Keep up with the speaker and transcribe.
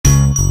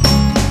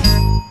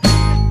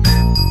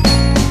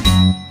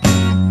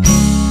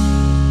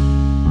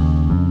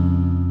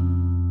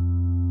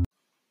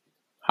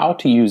How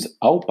to use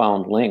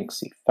outbound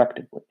links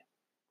effectively.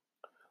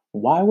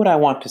 Why would I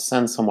want to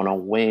send someone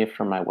away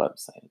from my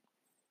website?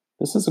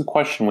 This is a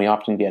question we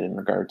often get in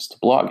regards to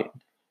blogging.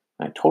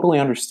 And I totally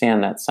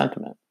understand that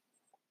sentiment.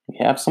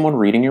 You have someone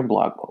reading your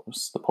blog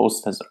post, the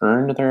post has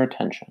earned their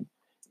attention, and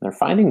they're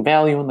finding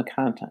value in the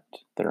content.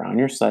 They're on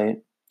your site,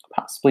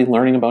 possibly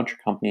learning about your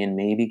company and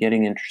maybe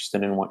getting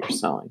interested in what you're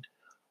selling.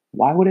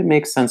 Why would it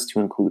make sense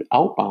to include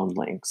outbound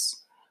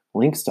links,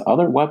 links to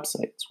other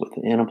websites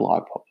within a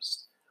blog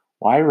post?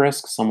 Why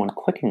risk someone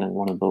clicking on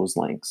one of those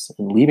links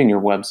and leaving your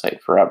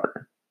website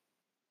forever?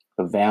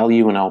 The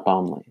value in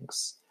outbound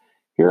links.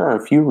 Here are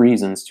a few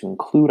reasons to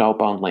include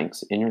outbound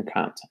links in your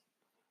content.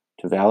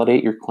 To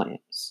validate your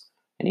claims.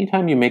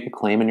 Anytime you make a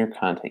claim in your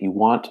content, you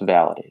want to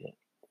validate it.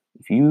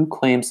 If you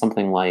claim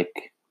something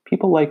like,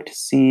 people like to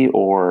see,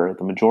 or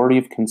the majority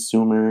of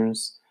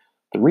consumers,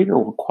 the reader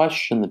will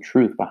question the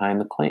truth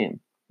behind the claim.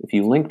 If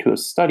you link to a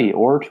study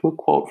or to a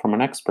quote from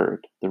an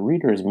expert, the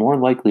reader is more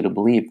likely to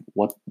believe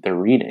what they're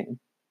reading.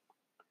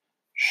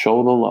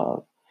 Show the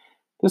love.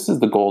 This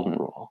is the golden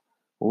rule.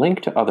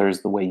 Link to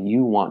others the way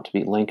you want to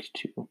be linked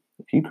to.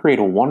 If you create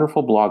a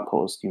wonderful blog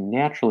post, you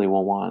naturally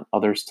will want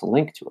others to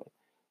link to it.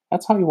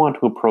 That's how you want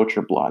to approach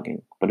your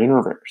blogging, but in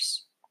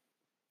reverse.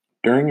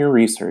 During your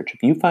research,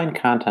 if you find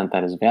content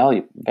that is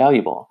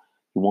valuable,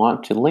 you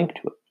want to link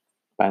to it.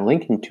 By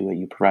linking to it,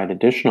 you provide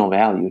additional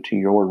value to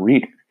your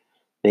reader.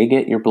 They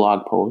get your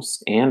blog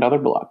posts and other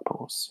blog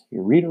posts.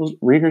 Your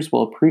readers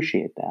will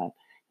appreciate that,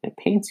 and it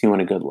paints you in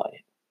a good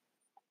light.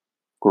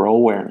 Grow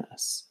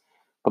awareness.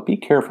 But be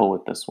careful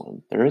with this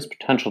one. There is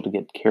potential to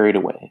get carried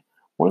away.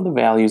 One of the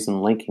values in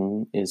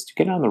linking is to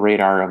get on the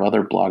radar of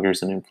other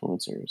bloggers and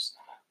influencers.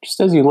 Just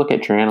as you look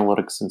at your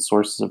analytics and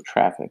sources of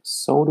traffic,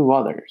 so do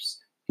others.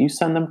 If you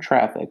send them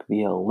traffic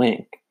via a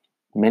link,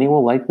 many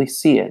will likely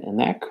see it, and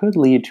that could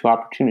lead to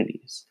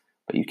opportunities.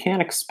 But you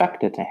can't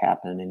expect it to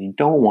happen, and you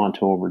don't want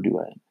to overdo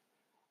it.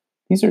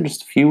 These are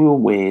just a few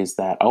ways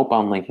that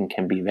outbound linking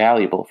can be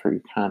valuable for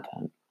your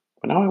content.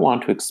 But now I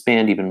want to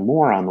expand even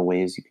more on the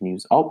ways you can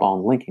use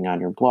outbound linking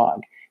on your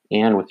blog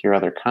and with your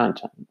other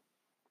content.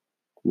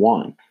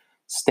 1.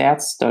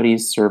 Stats,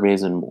 studies,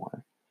 surveys, and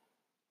more.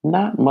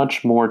 Not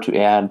much more to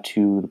add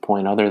to the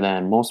point other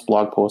than most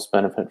blog posts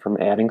benefit from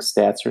adding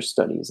stats or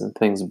studies and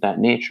things of that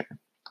nature.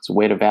 It's a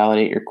way to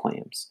validate your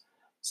claims.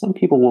 Some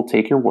people will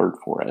take your word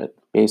for it,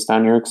 based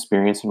on your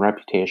experience and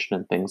reputation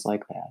and things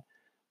like that.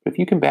 But if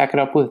you can back it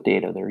up with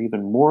data, they're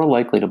even more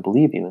likely to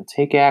believe you and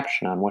take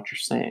action on what you're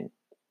saying.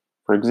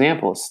 For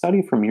example, a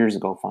study from years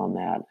ago found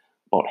that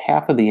about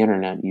half of the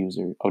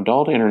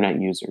adult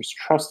internet users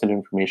trusted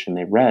information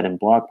they read in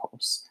blog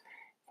posts.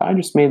 If I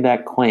just made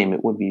that claim,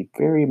 it would be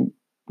very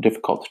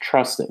difficult to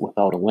trust it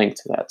without a link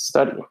to that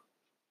study.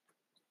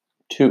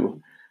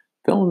 2.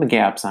 Fill in the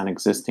gaps on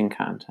existing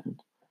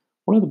content.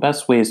 One of the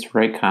best ways to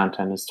write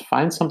content is to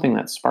find something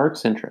that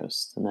sparks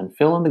interest and then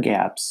fill in the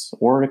gaps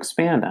or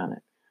expand on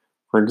it.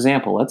 For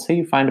example, let's say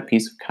you find a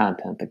piece of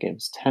content that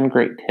gives 10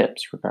 great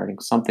tips regarding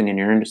something in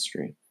your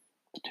industry.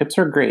 The tips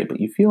are great, but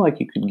you feel like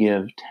you could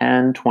give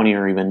 10, 20,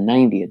 or even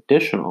 90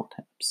 additional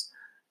tips.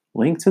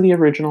 Link to the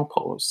original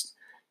post.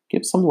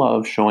 Give some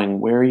love showing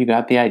where you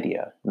got the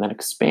idea, and then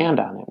expand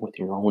on it with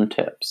your own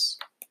tips.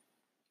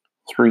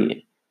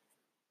 3.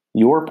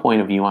 Your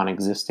point of view on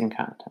existing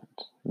content.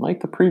 And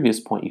like the previous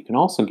point, you can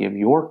also give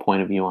your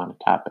point of view on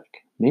a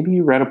topic. Maybe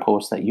you read a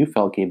post that you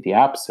felt gave the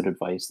opposite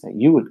advice that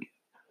you would give.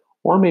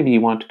 Or maybe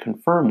you want to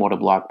confirm what a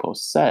blog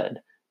post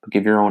said, but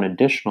give your own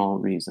additional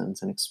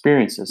reasons and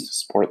experiences to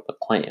support the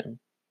claim.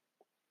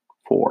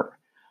 4.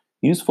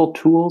 Useful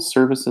tools,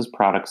 services,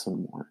 products,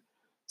 and more.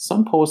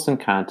 Some posts and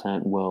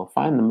content will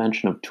find the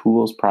mention of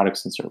tools,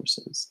 products, and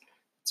services.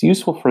 It's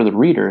useful for the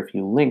reader if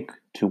you link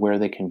to where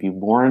they can view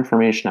more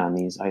information on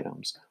these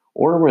items,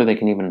 or where they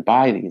can even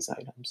buy these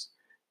items.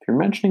 If you're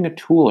mentioning a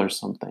tool or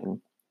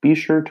something, be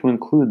sure to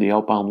include the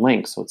outbound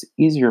link so it's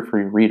easier for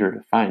your reader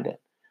to find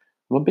it.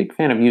 I'm a big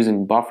fan of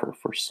using Buffer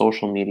for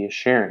social media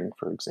sharing,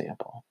 for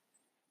example.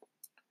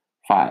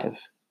 5.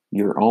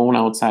 Your own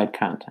outside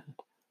content.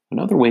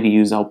 Another way to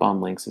use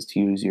outbound links is to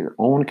use your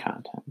own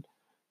content.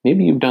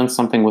 Maybe you've done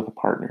something with a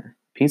partner,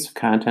 a piece of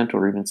content,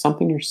 or even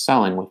something you're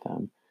selling with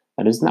them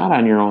that is not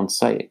on your own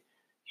site.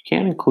 You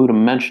can include a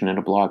mention in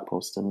a blog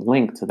post and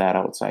link to that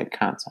outside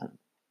content.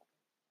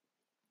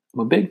 I'm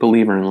a big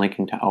believer in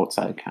linking to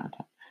outside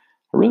content.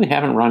 I really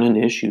haven't run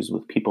into issues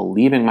with people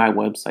leaving my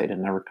website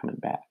and never coming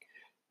back.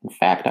 In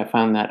fact, I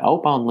found that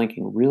outbound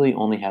linking really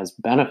only has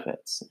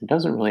benefits. It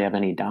doesn't really have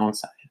any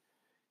downside.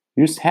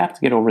 You just have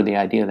to get over the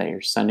idea that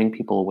you're sending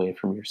people away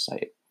from your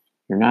site.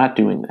 You're not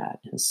doing that.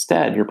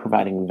 Instead, you're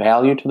providing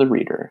value to the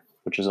reader,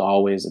 which is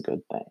always a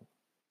good thing.